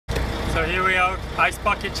So here we are, Ice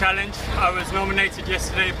Bucket Challenge. I was nominated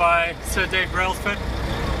yesterday by Sir Dave Brailsford,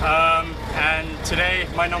 and today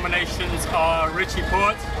my nominations are Richie,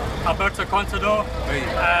 Porte, Alberto Contador,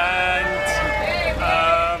 and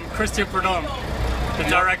Prudhomme, the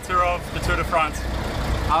director of the Tour de France.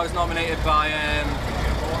 I was nominated by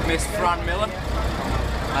Miss Fran Miller,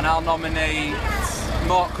 and I'll nominate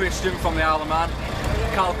Mark Christian from the Isle of Man,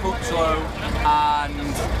 Cal Crutchlow,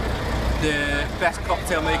 and the best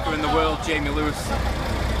cocktail maker in the world, Jamie Lewis.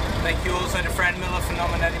 Thank you also to Fran Miller for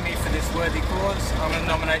nominating me for this worthy cause. I'm going to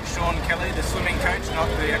nominate Sean Kelly, the swimming coach, not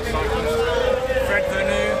the ex-cyclist, Fred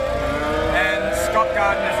Vernew, and Scott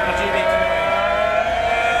Gardner from GB Canoeing.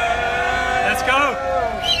 Let's go!